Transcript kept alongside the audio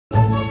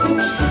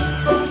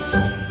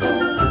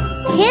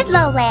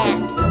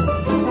Kidloland.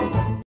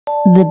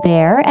 The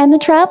bear and the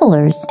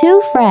travelers,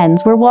 two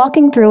friends, were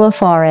walking through a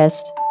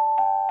forest.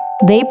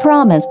 They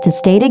promised to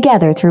stay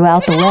together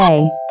throughout the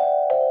way.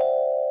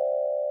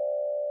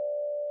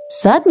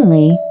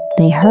 Suddenly,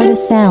 they heard a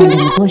sound in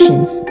the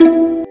bushes.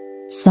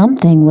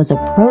 Something was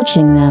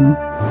approaching them.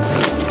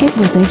 It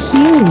was a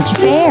huge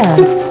bear.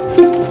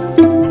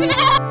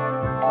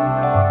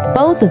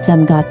 Both of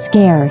them got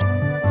scared.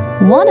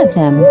 One of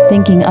them,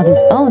 thinking of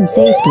his own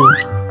safety,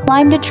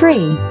 climbed a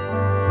tree.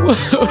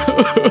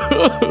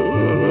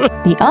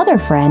 The other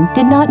friend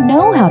did not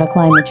know how to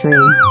climb a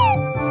tree.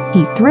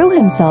 He threw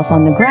himself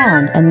on the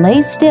ground and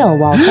lay still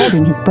while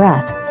holding his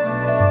breath.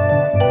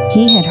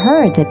 He had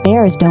heard that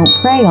bears don't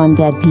prey on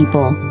dead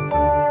people.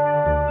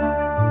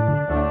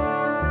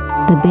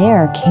 The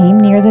bear came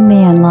near the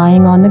man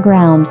lying on the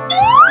ground.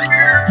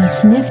 He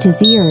sniffed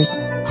his ears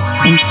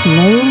and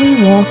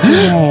slowly walked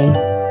away.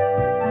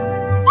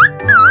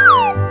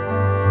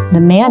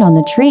 The man on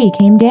the tree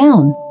came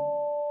down.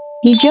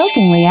 He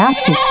jokingly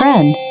asked his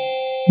friend,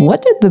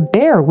 "What did the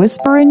bear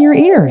whisper in your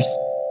ears?"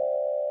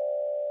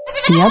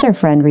 The other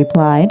friend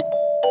replied,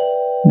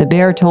 "The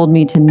bear told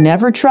me to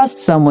never trust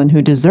someone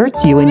who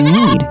deserts you in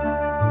need."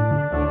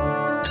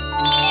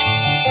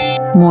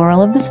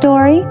 Moral of the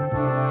story?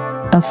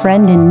 A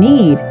friend in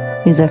need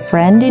is a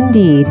friend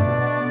indeed.